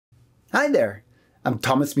Hi there, I'm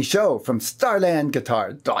Thomas Michaud from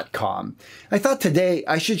StarlandGuitar.com. I thought today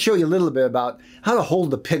I should show you a little bit about how to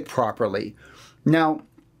hold the pick properly. Now,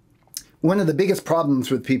 one of the biggest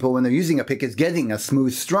problems with people when they're using a pick is getting a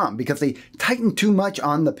smooth strum because they tighten too much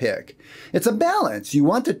on the pick. It's a balance. You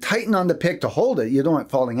want to tighten on the pick to hold it. You don't want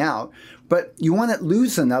it falling out, but you want it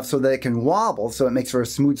loose enough so that it can wobble so it makes for a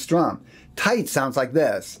smooth strum. Tight sounds like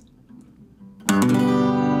this.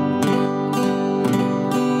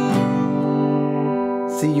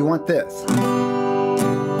 See, you want this.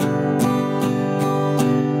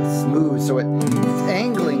 Smooth, so it's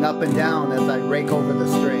angling up and down as I rake over the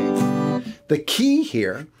strings. The key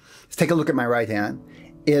here, let's take a look at my right hand,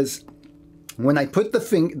 is when I put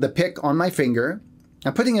the pick on my finger,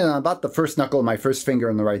 I'm putting it on about the first knuckle of my first finger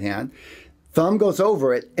on the right hand, thumb goes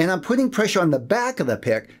over it, and I'm putting pressure on the back of the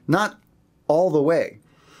pick, not all the way.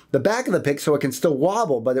 The back of the pick so it can still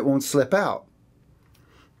wobble, but it won't slip out.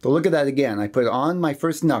 So look at that again. I put it on my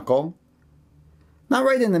first knuckle, not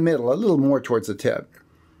right in the middle, a little more towards the tip.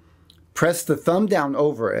 Press the thumb down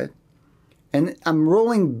over it, and I'm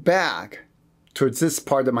rolling back towards this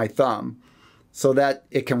part of my thumb so that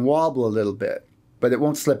it can wobble a little bit, but it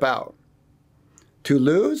won't slip out. Too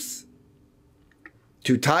loose,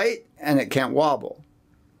 too tight, and it can't wobble.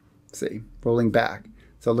 See, rolling back.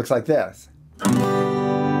 So it looks like this.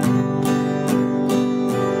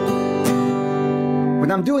 When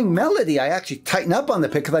I'm doing melody, I actually tighten up on the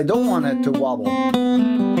pick because I don't want it to wobble.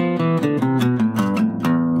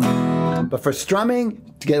 But for strumming,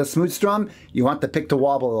 to get a smooth strum, you want the pick to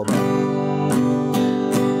wobble a little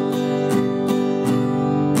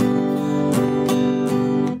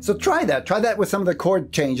bit. So try that. Try that with some of the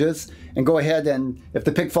chord changes and go ahead and if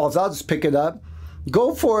the pick falls out, just pick it up.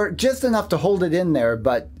 Go for just enough to hold it in there,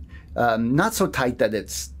 but not so tight that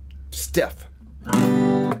it's stiff.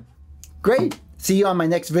 Great. See you on my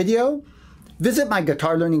next video. Visit my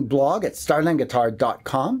guitar learning blog at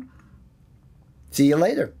starlandguitar.com. See you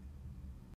later.